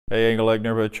Hey, Angle Lake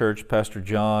Neighborhood Church, Pastor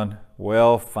John.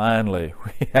 Well, finally,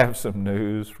 we have some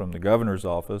news from the governor's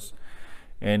office,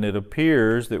 and it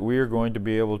appears that we are going to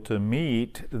be able to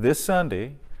meet this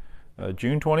Sunday,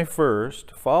 June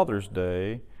 21st, Father's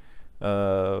Day,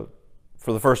 for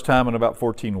the first time in about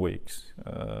 14 weeks.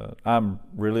 I'm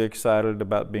really excited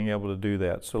about being able to do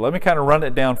that. So let me kind of run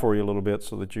it down for you a little bit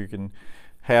so that you can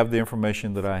have the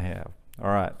information that I have.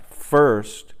 All right,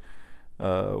 first,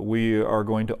 we are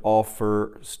going to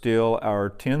offer still our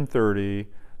 10:30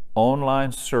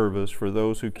 online service for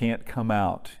those who can't come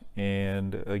out.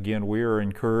 And again, we are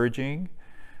encouraging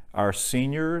our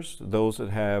seniors, those that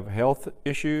have health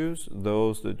issues,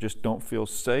 those that just don't feel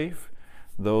safe,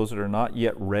 those that are not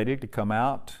yet ready to come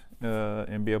out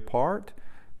and be a part.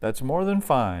 That's more than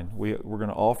fine. We're going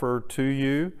to offer to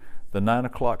you the 9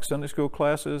 o'clock Sunday school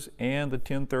classes and the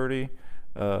 10:30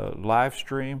 live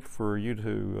stream for you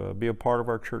to be a part of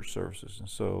our church services. And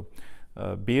so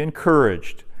be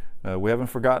encouraged. We haven't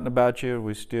forgotten about you.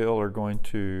 We still are going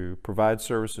to provide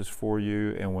services for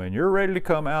you, and when you're ready to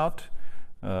come out,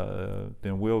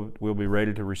 then we'll be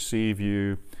ready to receive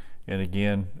you, and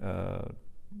again,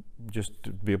 just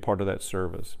to be a part of that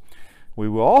service. We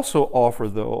will also offer,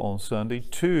 though, on Sunday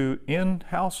 2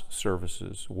 in-house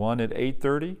services, one at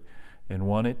 8:30 and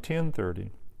one at 10:30.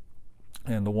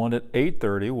 And the one at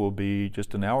 8:30 will be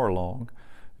just an hour long,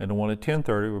 and the one at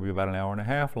 10:30 will be about an hour and a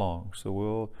half long. So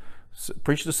we'll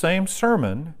preach the same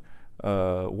sermon.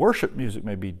 Worship music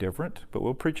may be different, but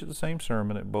we'll preach the same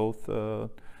sermon at both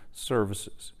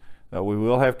services. We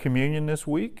will have communion this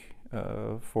week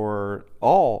for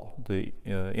all the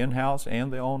in-house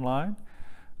and the online,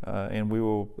 and we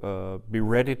will be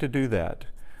ready to do that.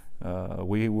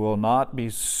 We will not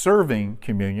be serving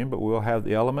communion, but we'll have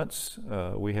the elements.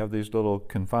 We have these little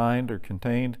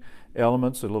contained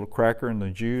elements, a little cracker and the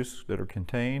juice that are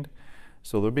contained.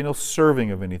 So there'll be no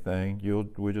serving of anything.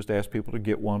 We just ask people to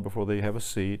get one before they have a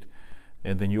seat,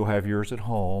 and then you'll have yours at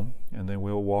home, and then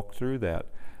we'll walk through that.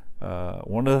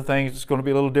 One of the things that's going to be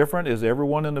a little different is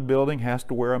everyone in the building has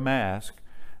to wear a mask,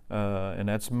 and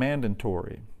that's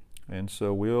mandatory. And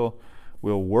so we'll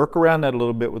work around that a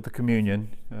little bit with the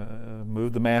communion,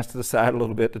 move the mask to the side a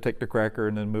little bit to take the cracker,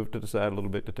 and then move to the side a little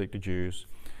bit to take the juice.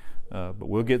 But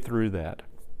we'll get through that.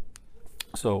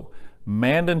 So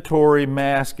mandatory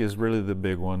mask is really the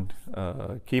big one.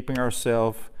 Keeping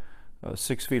ourselves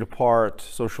 6 feet apart,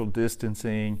 social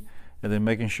distancing, and then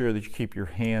making sure that you keep your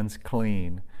hands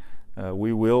clean.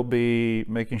 We will be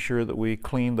making sure that we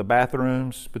clean the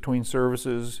bathrooms between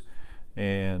services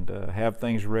and have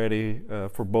things ready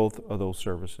for both of those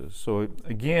services. So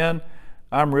again,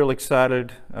 I'm real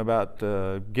excited about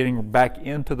getting back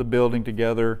into the building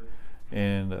together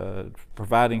and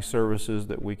providing services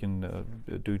that we can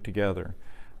do together.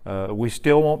 We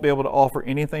still won't be able to offer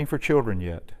anything for children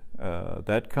yet.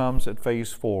 That comes at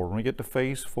phase 4. When we get to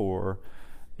phase 4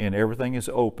 and everything is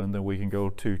open, then we can go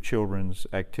to children's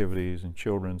activities and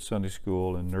children's Sunday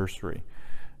school and nursery.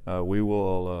 We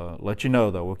will let you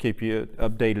know, though. We'll keep you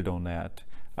updated on that.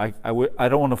 I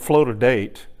don't want to float a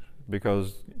date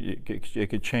because it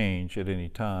could change at any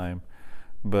time,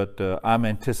 but I'm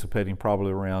anticipating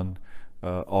probably around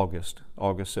August,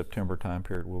 September time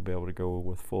period, we'll be able to go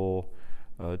with full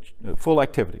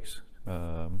activities.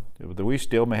 We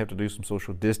still may have to do some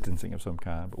social distancing of some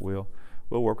kind, but we'll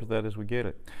work with that as we get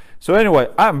it. So anyway,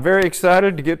 I'm very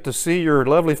excited to get to see your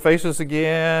lovely faces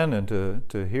again and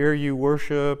to hear you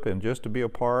worship and just to be a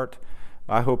part.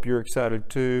 I hope you're excited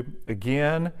too.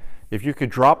 Again, if you could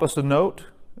drop us a note,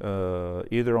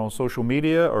 either on social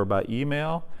media or by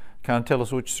email, kind of tell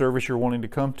us which service you're wanting to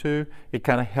come to. It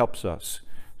kind of helps us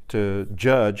to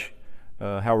judge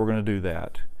how we're going to do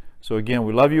that. So again,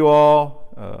 we love you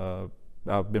all.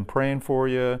 I've been praying for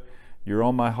you. You're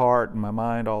on my heart and my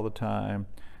mind all the time.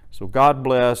 So God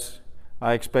bless.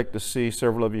 I expect to see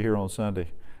several of you here on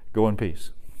Sunday. Go in peace.